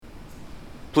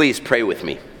Please pray with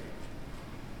me.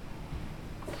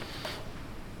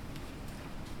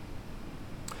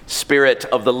 Spirit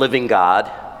of the living God,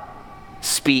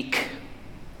 speak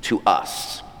to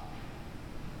us.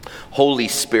 Holy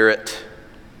Spirit,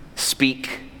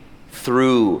 speak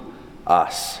through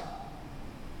us.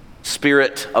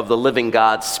 Spirit of the living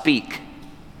God, speak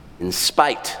in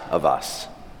spite of us.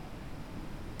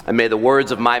 And may the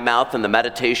words of my mouth and the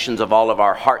meditations of all of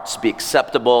our hearts be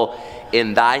acceptable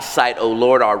in thy sight, O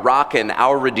Lord, our rock and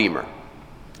our Redeemer,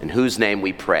 in whose name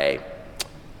we pray.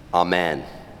 Amen.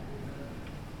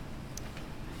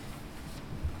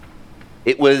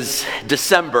 It was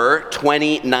December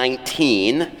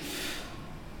 2019,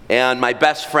 and my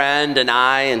best friend and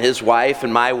I and his wife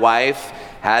and my wife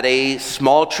had a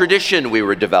small tradition we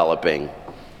were developing.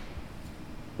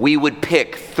 We would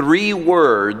pick 3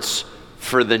 words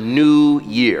for the new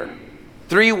year.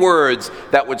 3 words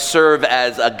that would serve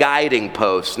as a guiding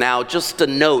post. Now, just a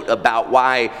note about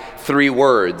why 3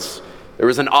 words. There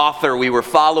was an author we were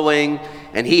following,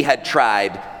 and he had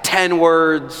tried 10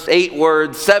 words, 8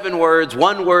 words, 7 words,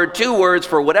 1 word, 2 words.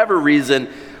 For whatever reason,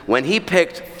 when he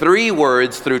picked 3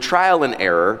 words through trial and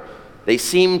error, they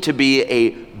seemed to be a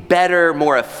better,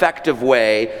 more effective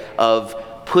way of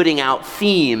putting out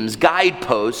themes,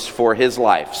 guideposts for his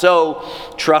life. So,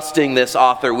 trusting this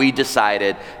author, we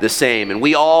decided the same. And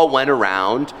we all went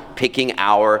around picking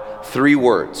our 3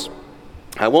 words.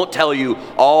 I won't tell you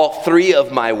all 3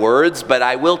 of my words, but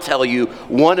I will tell you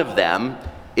one of them.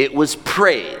 It was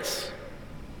praise.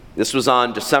 This was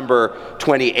on December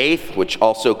 28th, which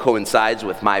also coincides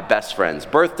with my best friend's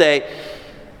birthday.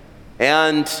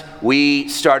 And we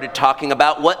started talking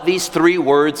about what these 3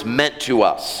 words meant to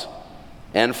us.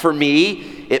 And for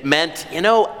me, it meant,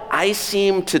 I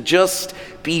seem to just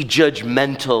be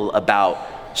judgmental about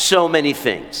so many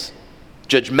things.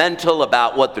 Judgmental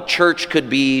about what the church could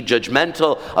be,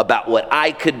 judgmental about what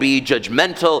I could be,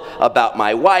 judgmental about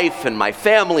my wife and my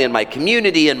family and my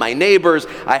community and my neighbors.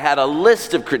 I had a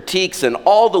list of critiques in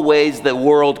all the ways the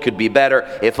world could be better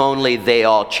if only they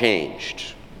all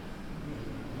changed.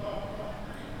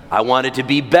 I wanted to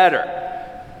be better.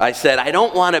 I said, I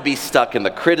don't want to be stuck in the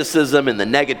criticism and the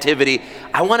negativity.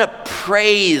 I want to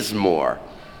praise more.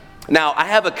 Now, I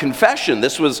have a confession.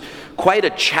 This was quite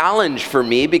a challenge for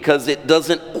me because it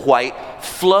doesn't quite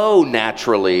flow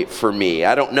naturally for me.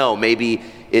 I don't know, maybe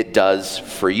it does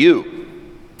for you.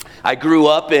 I grew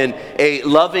up in a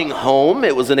loving home.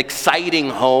 It was an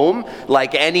exciting home.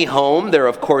 Like any home, there are,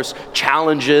 of course,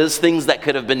 challenges, things that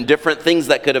could have been different, things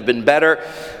that could have been better.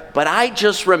 But I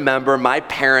just remember my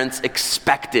parents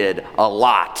expected a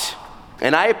lot.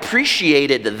 And I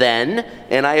appreciated then,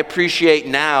 and I appreciate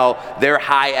now, their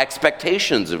high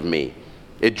expectations of me.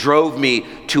 It drove me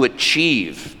to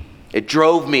achieve. It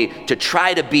drove me to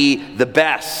try to be the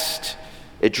best.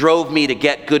 It drove me to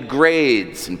get good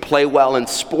grades and play well in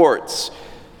sports,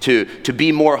 to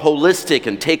be more holistic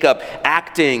and take up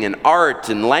acting and art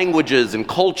and languages and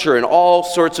culture in all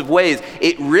sorts of ways.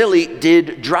 It really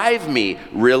did drive me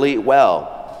really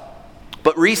well.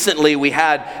 But recently we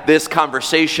had this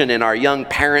conversation in our young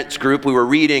parents group. We were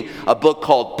reading a book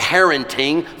called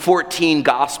Parenting, 14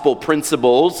 Gospel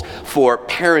Principles for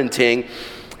Parenting.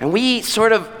 And we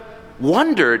sort of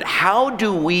wondered, how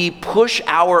do we push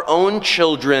our own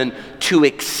children to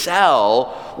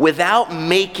excel without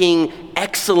making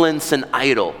excellence an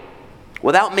idol,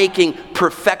 without making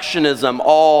perfectionism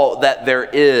all that there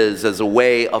is as a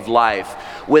way of life,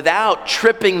 without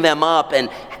tripping them up and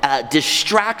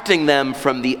distracting them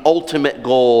from the ultimate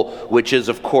goal, which is,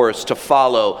 of course, to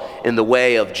follow in the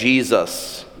way of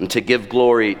Jesus and to give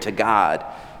glory to God.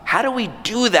 How do we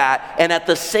do that and at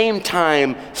the same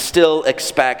time still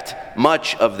expect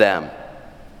much of them?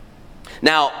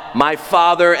 Now, my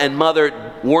father and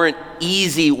mother weren't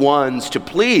easy ones to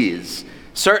please.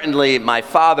 Certainly, my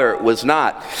father was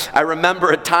not. I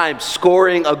remember a time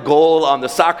scoring a goal on the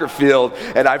soccer field,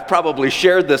 and I've probably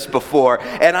shared this before,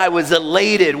 and I was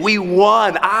elated. We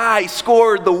won. I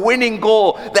scored the winning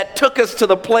goal that took us to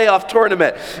the playoff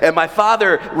tournament. And my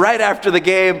father, right after the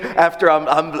game, after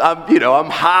I'm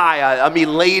high, I'm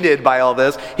elated by all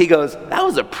this, he goes, "That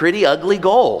was a pretty ugly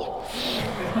goal."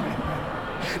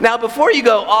 Now, before you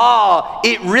go,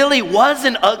 it really was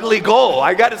an ugly goal,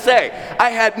 I gotta say.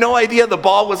 I had no idea the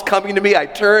ball was coming to me. I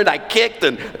turned, I kicked,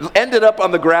 and ended up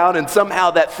on the ground, and somehow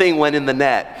that thing went in the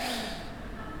net.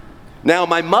 Now,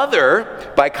 my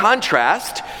mother, by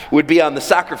contrast, would be on the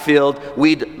soccer field.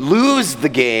 We'd lose the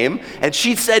game, and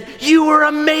she said, "You were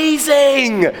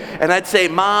amazing!" And I'd say,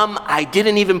 "Mom, I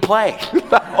didn't even play."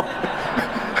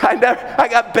 I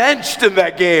got benched in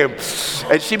that game.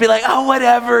 And she'd be like, "Oh,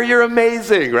 whatever, you're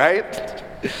amazing," right?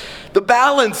 The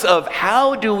balance of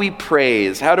how do we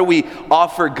praise? How do we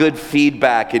offer good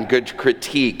feedback and good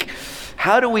critique?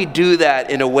 How do we do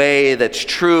that in a way that's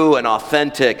true and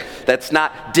authentic, that's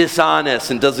not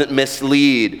dishonest and doesn't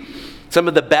mislead? Some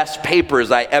of the best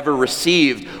papers I ever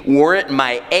received weren't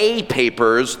my A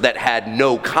papers that had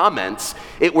no comments.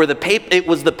 It was the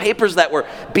papers that were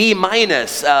B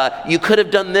minus. You could have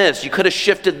done this. You could have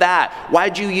shifted that.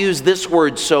 Why'd you use this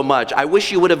word so much? I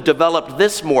wish you would have developed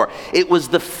this more. It was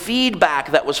the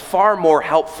feedback that was far more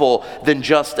helpful than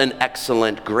just an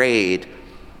excellent grade.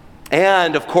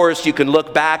 And, of course, you can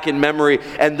look back in memory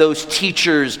and those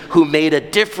teachers who made a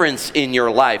difference in your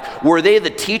life. Were they the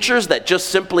teachers that just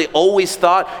simply always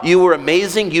thought you were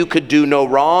amazing, you could do no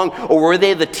wrong? Or were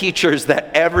they the teachers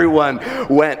that everyone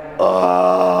went,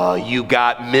 oh, you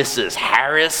got Mrs.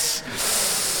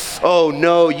 Harris? Oh,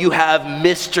 no, you have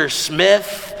Mr.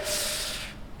 Smith?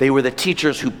 They were the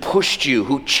teachers who pushed you,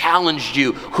 who challenged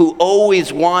you, who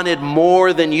always wanted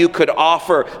more than you could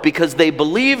offer because they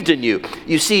believed in you.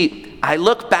 You see, I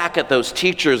look back at those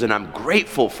teachers and I'm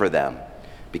grateful for them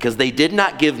because they did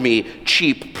not give me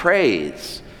cheap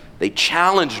praise. They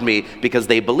challenged me because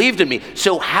they believed in me.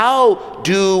 So how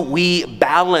do we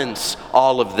balance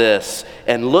all of this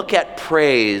and look at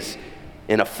praise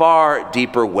in a far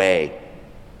deeper way?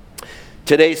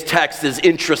 Today's text is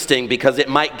interesting because it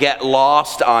might get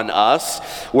lost on us.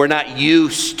 We're not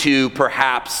used to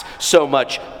perhaps so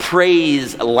much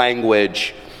praise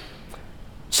language.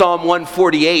 Psalm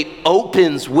 148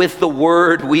 opens with the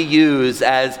word we use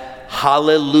as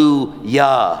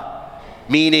hallelujah,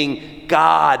 meaning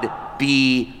God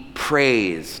be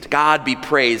praised. God be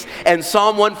praised. And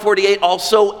Psalm 148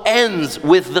 also ends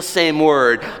with the same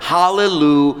word,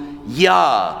 hallelujah,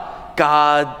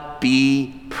 God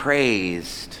be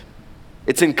praised.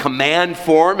 It's in command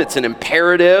form. It's an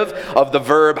imperative of the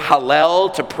verb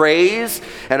hallel, to praise.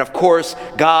 And of course,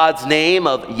 God's name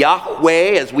of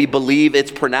Yahweh, as we believe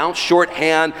it's pronounced,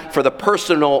 shorthand for the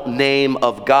personal name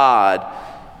of God.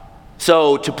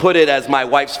 So to put it as my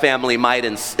wife's family might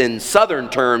in southern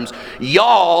terms,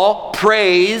 y'all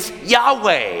praise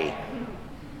Yahweh.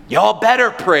 Y'all better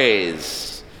praise.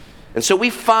 And so we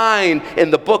find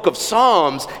in the book of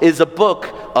Psalms is a book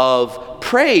of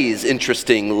praise,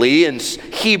 interestingly. In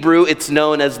Hebrew, it's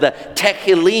known as the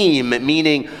Tehillim,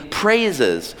 meaning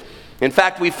praises. In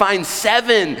fact, we find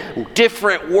 7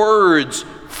 different words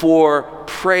for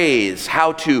praise,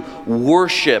 how to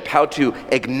worship, how to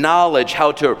acknowledge,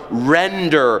 how to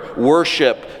render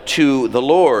worship to the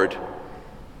Lord.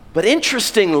 But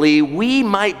interestingly, we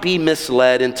might be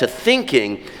misled into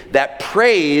thinking that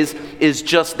praise is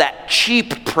just that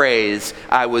cheap praise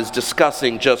I was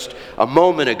discussing just a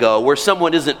moment ago, where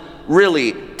someone isn't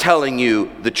really telling you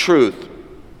the truth.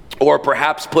 Or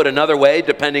perhaps put another way,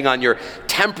 depending on your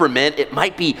temperament, it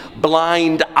might be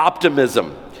blind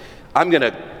optimism. I'm going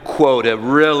to quote a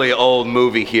really old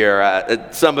movie here.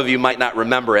 Some of you might not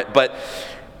remember it, but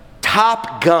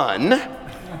Top Gun,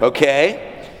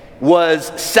 was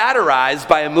satirized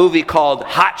by a movie called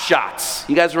Hot Shots.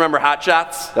 You guys remember Hot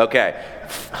Shots? Okay.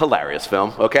 Hilarious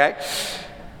film, okay?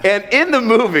 And in the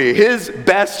movie, his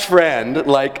best friend,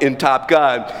 like in Top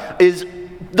Gun, is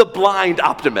the blind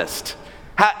optimist.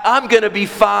 I'm going to be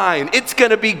fine. It's going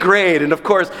to be great. And of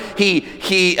course,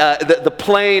 the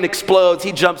plane explodes.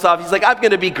 He jumps off. He's like, I'm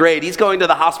going to be great. He's going to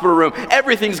the hospital room.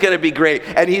 Everything's going to be great.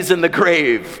 And he's in the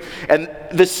grave. And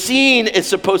the scene is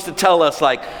supposed to tell us,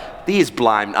 like, these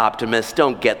blind optimists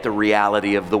don't get the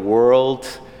reality of the world.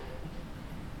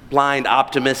 Blind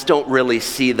optimists don't really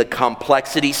see the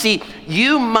complexity. See,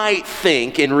 you might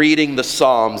think in reading the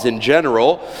Psalms in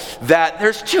general that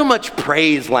there's too much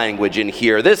praise language in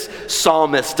here. This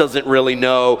psalmist doesn't really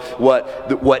know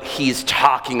what he's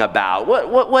talking about.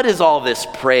 What is all this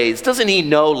praise? Doesn't he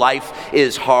know life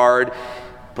is hard?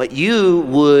 But you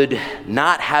would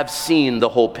not have seen the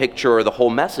whole picture or the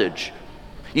whole message.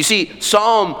 You see,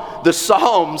 the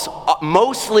Psalms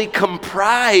mostly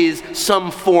comprise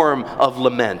some form of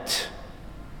lament.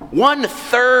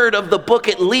 1/3 of the book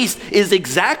at least is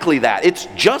exactly that. It's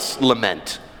just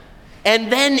lament.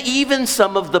 And then even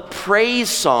some of the praise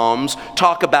psalms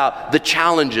talk about the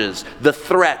challenges, the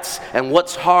threats, and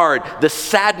what's hard, the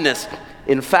sadness.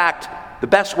 In fact, the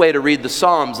best way to read the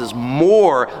Psalms is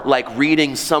more like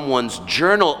reading someone's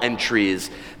journal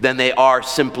entries than they are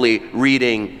simply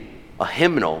reading a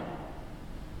hymnal.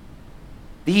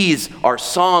 These are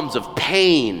psalms of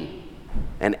pain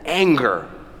and anger.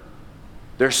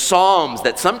 They're psalms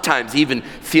that sometimes even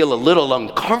feel a little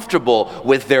uncomfortable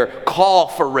with their call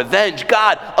for revenge.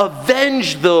 God,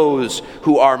 avenge those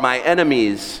who are my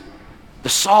enemies. The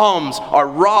Psalms are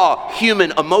raw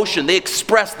human emotion. They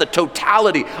express the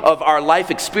totality of our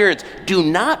life experience. Do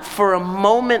not for a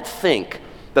moment think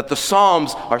that the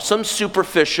Psalms are some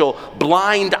superficial,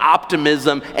 blind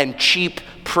optimism and cheap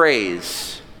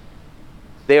praise.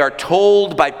 They are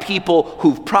told by people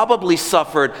who've probably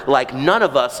suffered like none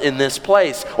of us in this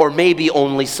place, or maybe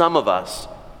only some of us.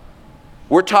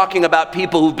 We're talking about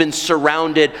people who've been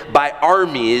surrounded by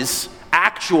armies,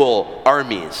 actual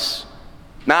armies,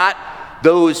 not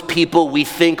those people we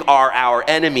think are our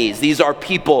enemies. These are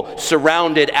people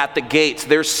surrounded at the gates.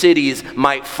 Their cities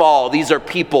might fall. These are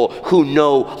people who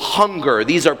know hunger.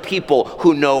 These are people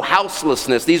who know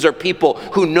houselessness. These are people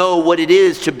who know what it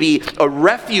is to be a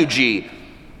refugee.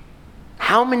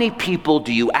 How many people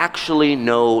do you actually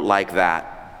know like that?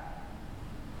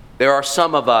 There are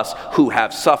some of us who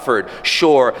have suffered,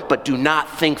 sure, but do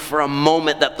not think for a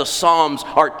moment that the Psalms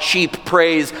are cheap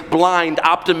praise, blind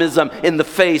optimism in the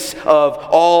face of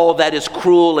all that is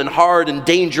cruel and hard and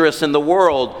dangerous in the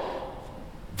world.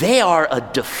 They are a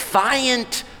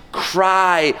defiant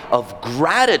cry of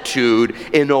gratitude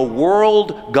in a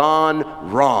world gone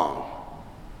wrong.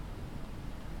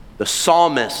 The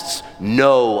psalmists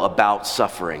know about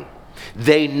suffering.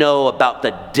 They know about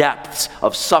the depths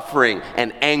of suffering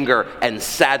and anger and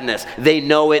sadness. They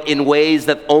know it in ways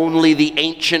that only the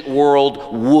ancient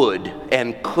world would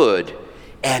and could.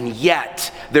 And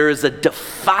yet, there is a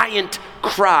defiant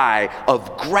cry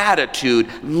of gratitude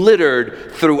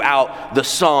littered throughout the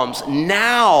Psalms.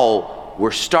 Now,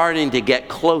 we're starting to get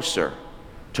closer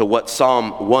to what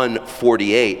Psalm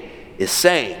 148 is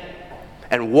saying,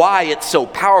 and why it's so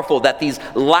powerful that these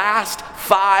last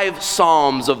 5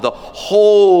 Psalms of the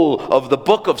whole of the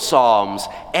book of Psalms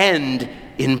end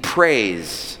in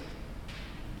praise.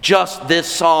 Just this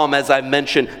psalm, as I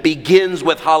mentioned, begins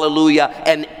with hallelujah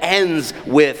and ends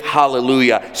with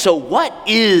hallelujah. So what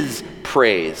is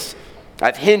praise?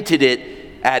 I've hinted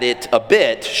at it a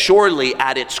bit. Surely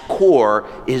at its core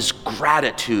is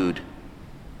gratitude.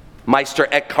 Meister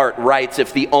Eckhart writes,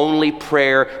 if the only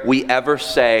prayer we ever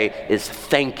say is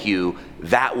thank you,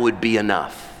 that would be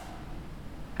enough.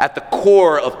 At the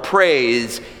core of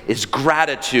praise is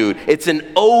gratitude. It's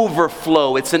an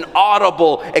overflow. It's an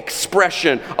audible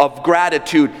expression of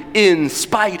gratitude in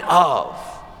spite of.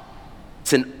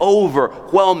 It's an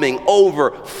overwhelming,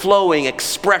 overflowing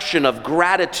expression of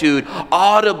gratitude,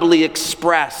 audibly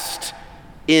expressed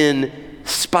in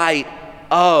spite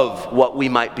of what we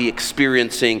might be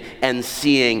experiencing and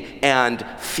seeing and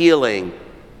feeling.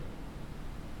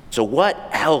 So what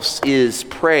else is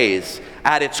praise?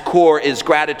 At its core is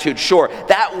gratitude. Sure,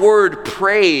 that word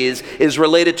praise is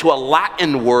related to a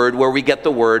Latin word where we get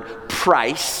the word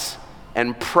price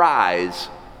and prize.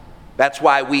 That's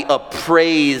why we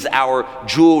appraise our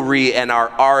jewelry and our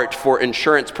art for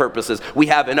insurance purposes. We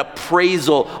have an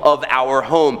appraisal of our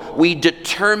home. We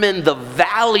determine the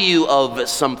value of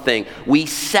something. We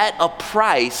set a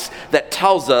price that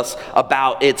tells us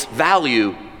about its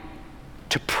value.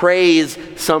 To praise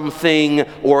something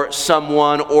or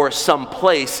someone or some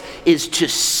place is to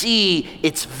see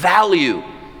its value.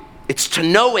 It's to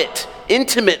know it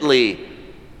intimately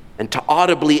and to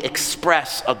audibly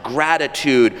express a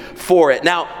gratitude for it.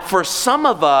 Now, for some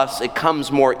of us, it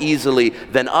comes more easily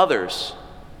than others.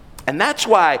 And that's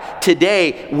why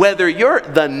today, whether you're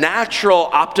the natural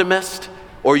optimist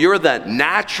or you're the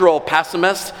natural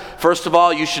pessimist, first of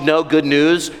all, you should know good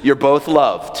news, you're both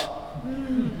loved.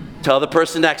 Tell the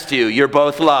person next to you, you're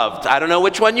both loved. I don't know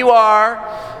which one you are.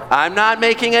 I'm not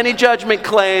making any judgment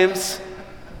claims.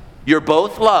 You're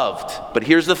both loved. But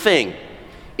here's the thing.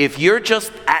 If you're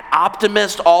just at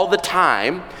optimist all the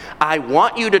time, I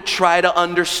want you to try to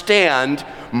understand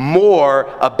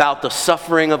more about the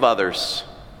suffering of others.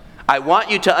 I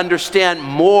want you to understand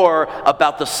more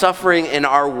about the suffering in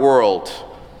our world.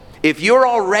 If you're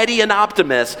already an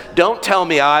optimist, don't tell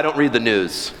me, I don't read the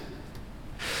news.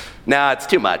 No, it's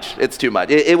too much. It's too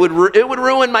much. It would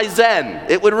ruin my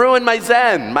zen. It would ruin my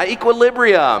zen, my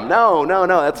equilibrium. No,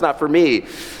 that's not for me.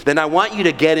 Then I want you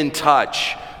to get in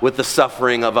touch with the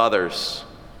suffering of others.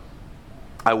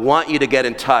 I want you to get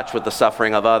in touch with the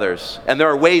suffering of others. And there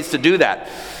are ways to do that.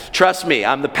 Trust me,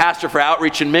 I'm the pastor for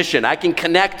Outreach and Mission. I can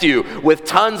connect you with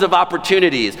tons of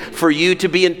opportunities for you to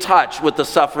be in touch with the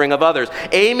suffering of others.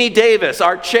 Amy Davis,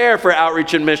 our chair for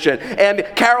Outreach and Mission, and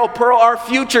Carol Pearl, our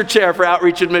future chair for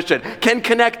Outreach and Mission, can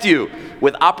connect you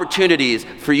with opportunities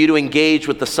for you to engage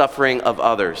with the suffering of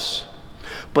others.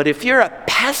 But if you're a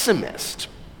pessimist,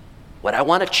 what I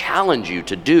want to challenge you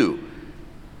to do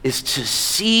is to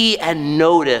see and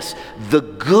notice the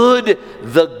good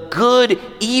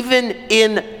even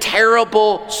in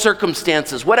terrible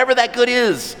circumstances, whatever that good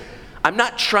is. I'm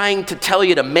not trying to tell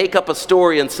you to make up a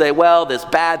story and say, well, this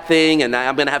bad thing, and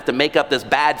I'm going to have to make up this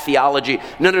bad theology.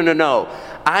 No.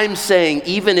 I'm saying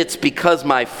even it's because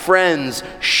my friends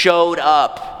showed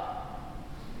up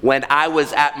when I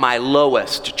was at my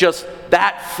lowest. Just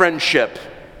that friendship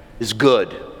is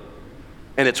good,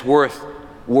 and it's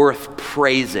worth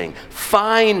praising.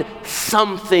 Find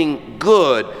something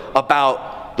good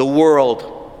about the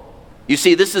world. You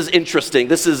see, this is interesting.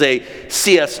 This is a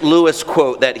C.S. Lewis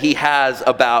quote that he has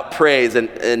about praise,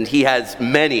 and he has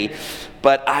many,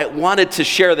 but I wanted to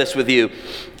share this with you.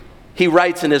 He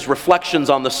writes in his reflections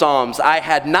on the Psalms, "I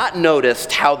had not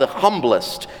noticed how the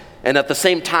humblest and at the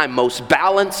same time most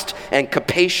balanced and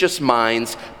capacious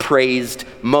minds praised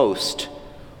most,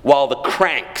 while the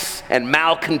cranks and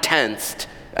malcontents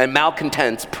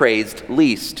praised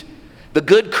least. The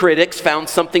good critics found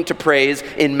something to praise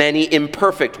in many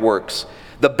imperfect works.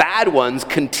 The bad ones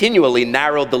continually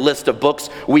narrowed the list of books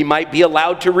we might be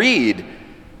allowed to read.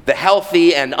 The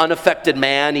healthy and unaffected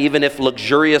man, even if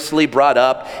luxuriously brought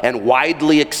up and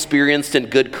widely experienced in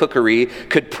good cookery,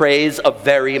 could praise a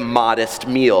very modest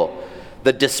meal.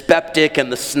 The dyspeptic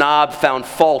and the snob found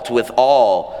fault with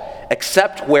all.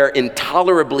 Except where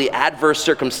intolerably adverse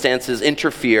circumstances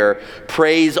interfere,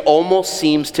 praise almost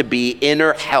seems to be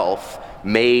inner health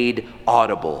made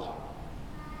audible."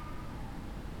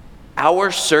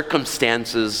 Our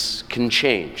circumstances can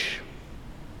change.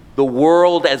 The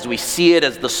world as we see it,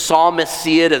 as the psalmist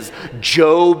see it, as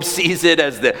Job sees it,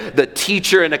 as the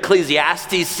teacher in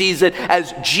Ecclesiastes sees it,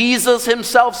 as Jesus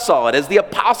himself saw it, as the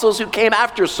apostles who came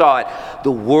after saw it,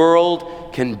 the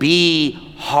world can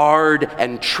be hard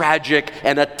and tragic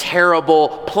and a terrible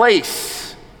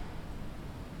place.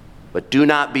 But do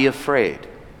not be afraid,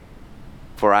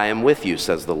 for I am with you,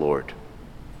 says the Lord.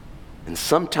 And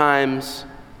sometimes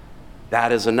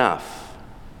that is enough.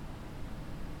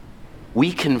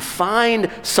 We can find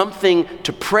something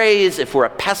to praise if we're a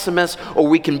pessimist, or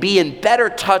we can be in better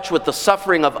touch with the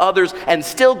suffering of others and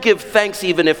still give thanks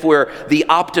even if we're the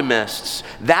optimists.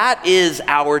 That is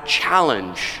our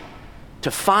challenge,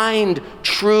 to find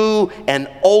true and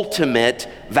ultimate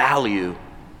value.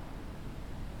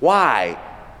 Why?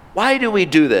 Why do we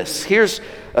do this? Here's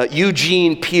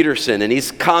Eugene Peterson, and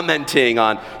he's commenting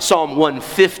on Psalm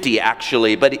 150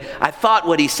 actually, but I thought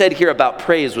what he said here about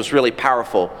praise was really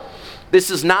powerful. This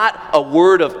is not a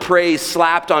word of praise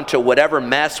slapped onto whatever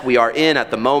mess we are in at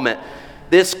the moment.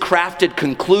 This crafted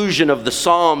conclusion of the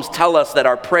Psalms tell us that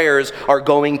our prayers are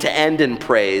going to end in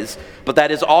praise, but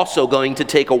that is also going to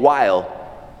take a while.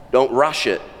 Don't rush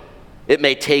it. It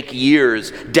may take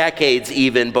years, decades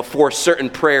even, before certain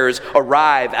prayers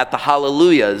arrive at the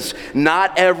hallelujahs.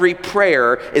 Not every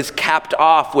prayer is capped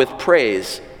off with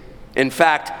praise. In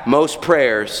fact, most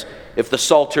prayers, if the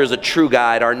Psalter is a true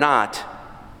guide, are not.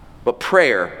 But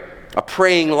prayer, a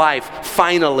praying life,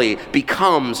 finally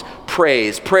becomes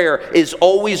praise. Prayer is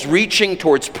always reaching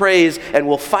towards praise and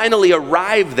will finally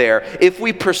arrive there if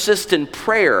we persist in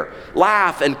prayer,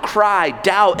 laugh and cry,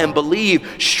 doubt and believe,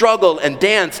 struggle and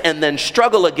dance, and then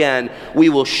struggle again. We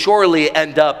will surely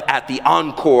end up at the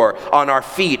encore on our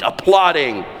feet,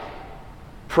 applauding.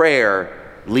 Prayer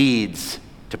leads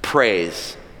to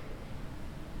praise.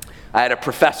 I had a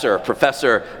professor,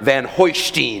 Professor Van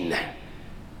Hoystein.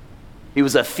 He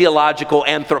was a theological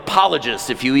anthropologist,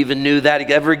 if you even knew that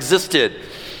he ever existed.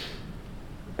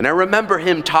 And I remember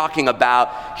him talking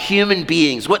about human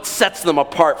beings, what sets them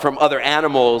apart from other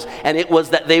animals, and it was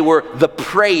that they were the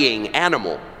praying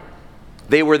animal.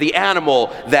 They were the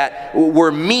animal that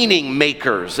were meaning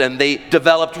makers, and they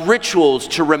developed rituals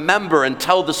to remember and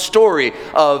tell the story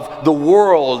of the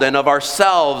world and of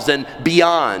ourselves and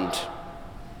beyond.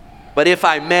 But if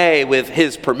I may, with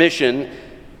his permission,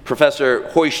 Professor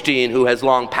Hoystein, who has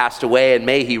long passed away, and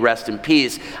may he rest in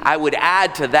peace, I would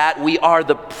add to that, we are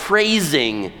the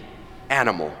praising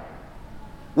animal.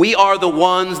 We are the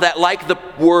ones that, like the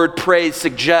word praise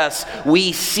suggests,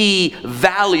 we see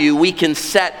value, we can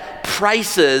set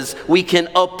prices, we can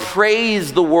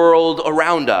appraise the world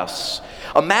around us.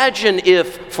 Imagine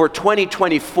if for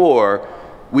 2024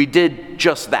 we did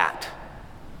just that.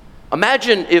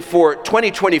 Imagine if for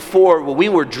 2024, when we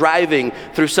were driving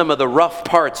through some of the rough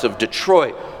parts of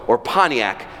Detroit or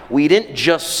Pontiac, we didn't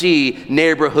just see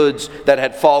neighborhoods that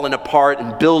had fallen apart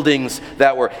and buildings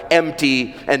that were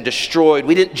empty and destroyed.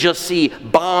 We didn't just see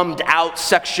bombed out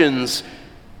sections.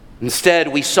 Instead,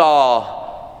 we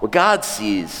saw what God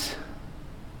sees.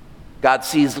 God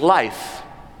sees life.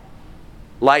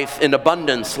 Life in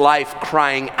abundance, life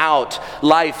crying out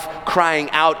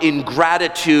in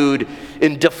gratitude,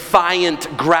 in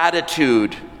defiant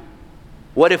gratitude.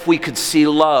 What if we could see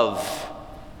love?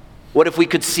 What if we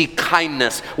could see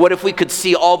kindness? What if we could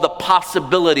see all the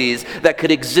possibilities that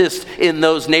could exist in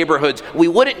those neighborhoods? We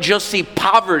wouldn't just see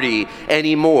poverty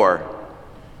anymore.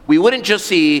 We wouldn't just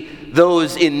see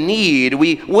those in need.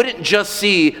 We wouldn't just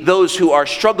see those who are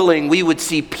struggling. We would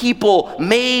see people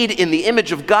made in the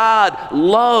image of God,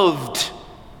 loved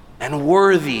and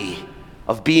worthy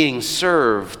of being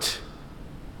served,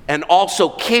 and also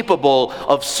capable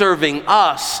of serving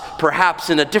us, perhaps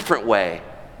in a different way.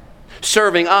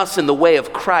 Serving us in the way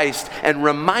of Christ and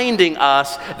reminding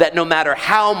us that no matter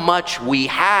how much we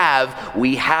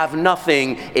have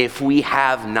nothing if we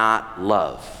have not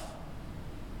love.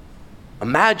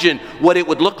 Imagine what it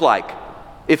would look like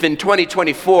if in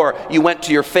 2024 you went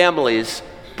to your families,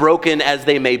 broken as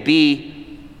they may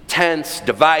be, tense,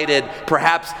 divided,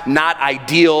 perhaps not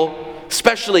ideal,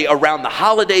 especially around the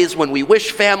holidays when we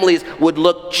wish families would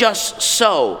look just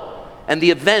so. And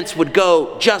the events would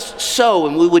go just so,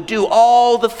 and we would do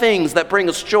all the things that bring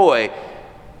us joy,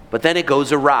 but then it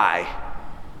goes awry.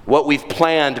 What we've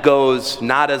planned goes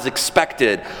not as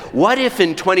expected. What if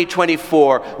in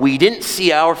 2024 we didn't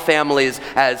see our families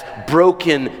as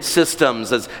broken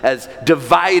systems, as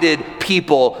divided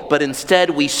people, but instead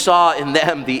we saw in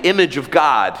them the image of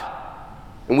God?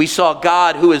 And we saw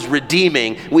God who is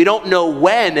redeeming. We don't know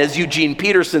when, as Eugene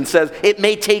Peterson says, it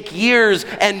may take years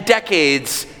and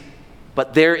decades,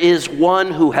 but there is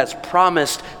one who has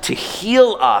promised to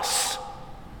heal us,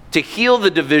 to heal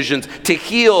the divisions, to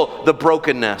heal the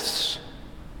brokenness.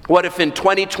 What if in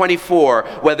 2024,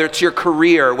 whether it's your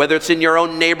career, whether it's in your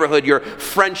own neighborhood, your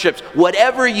friendships,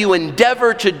 whatever you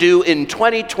endeavor to do in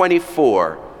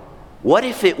 2024, what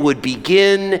if it would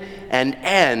begin and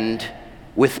end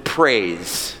with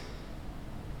praise?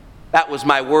 That was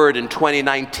my word in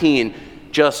 2019,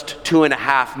 just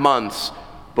 2.5 months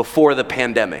before the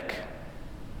pandemic.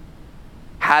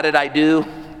 How did I do?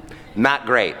 Not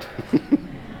great.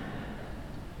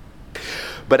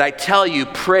 But I tell you,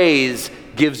 praise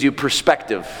gives you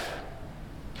perspective.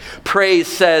 Praise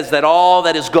says that all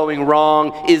that is going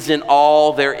wrong isn't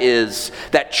all there is,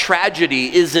 that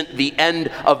tragedy isn't the end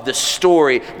of the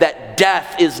story, that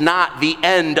death is not the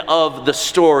end of the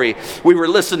story. We were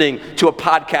listening to a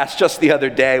podcast just the other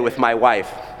day with my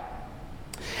wife.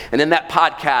 And in that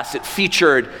podcast, it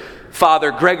featured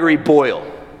Father Gregory Boyle,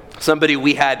 somebody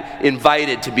we had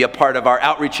invited to be a part of our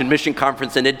outreach and mission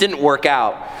conference, and it didn't work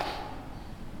out.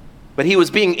 But he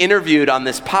was being interviewed on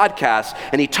this podcast,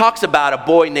 and he talks about a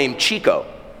boy named Chico.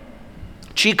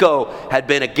 Chico had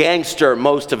been a gangster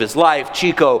most of his life.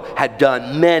 Chico had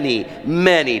done many,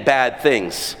 many bad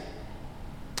things.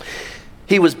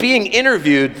 He was being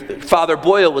interviewed, Father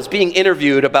Boyle was being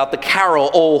interviewed about the carol,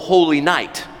 "O Holy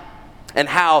Night," and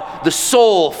how the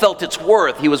soul felt its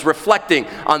worth. He was reflecting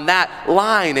on that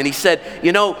line, and he said,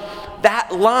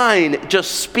 that line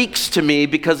just speaks to me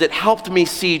because it helped me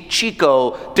see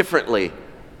Chico differently.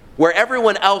 Where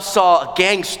everyone else saw a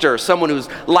gangster, someone whose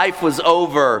life was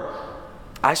over,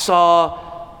 I saw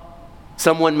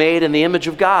someone made in the image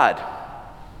of God.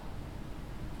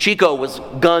 Chico was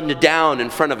gunned down in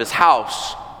front of his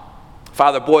house.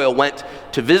 Father Boyle went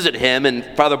to visit him, and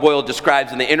Father Boyle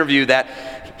describes in the interview that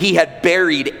he had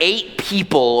buried 8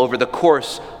 people over the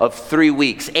course of 3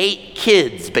 weeks. 8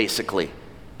 kids, basically,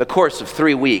 the course of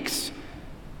 3 weeks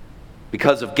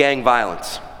because of gang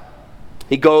violence.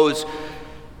 He goes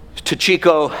to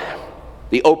Chico,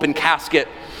 the open casket,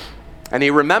 and he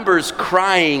remembers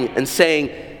crying and saying,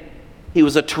 he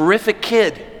was a terrific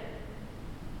kid.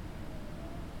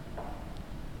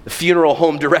 The funeral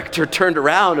home director turned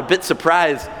around a bit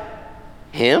surprised.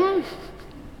 Him?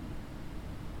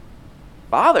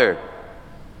 Father,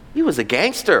 he was a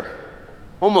gangster.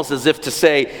 Almost as if to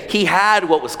say he had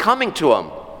what was coming to him.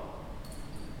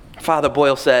 Father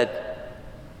Boyle said,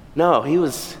 no, he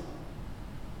was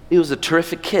a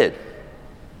terrific kid.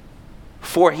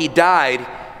 Before he died,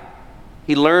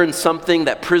 he learned something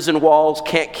that prison walls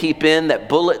can't keep in, that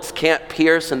bullets can't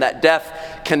pierce, and that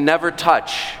death can never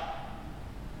touch.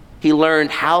 He learned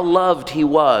how loved he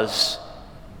was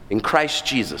in Christ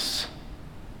Jesus.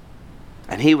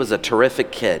 And he was a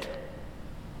terrific kid.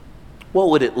 What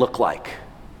would it look like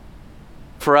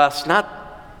for us not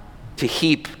to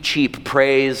heap cheap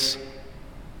praise,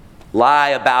 lie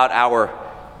about our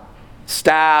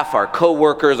staff, our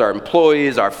coworkers, our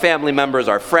employees, our family members,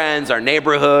 our friends, our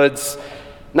neighborhoods,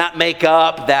 not make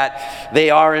up that they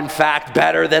are in fact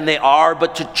better than they are,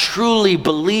 but to truly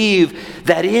believe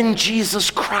that in Jesus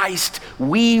Christ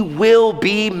we will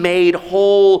be made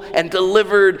whole and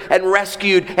delivered and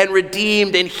rescued and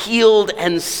redeemed and healed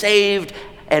and saved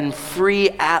and free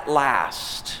at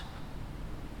last.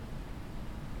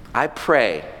 I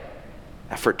pray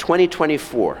that for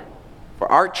 2024,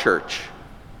 for our church,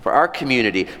 for our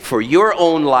community, for your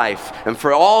own life, and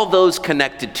for all those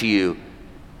connected to you,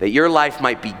 that your life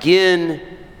might begin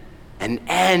and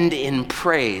end in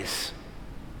praise.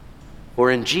 For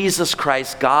in Jesus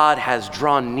Christ, God has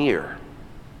drawn near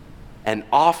and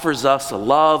offers us a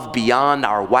love beyond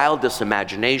our wildest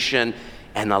imagination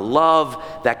and a love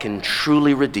that can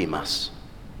truly redeem us.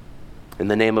 In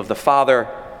the name of the Father,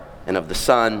 and of the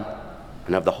Son,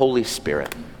 and of the Holy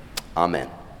Spirit. Amen.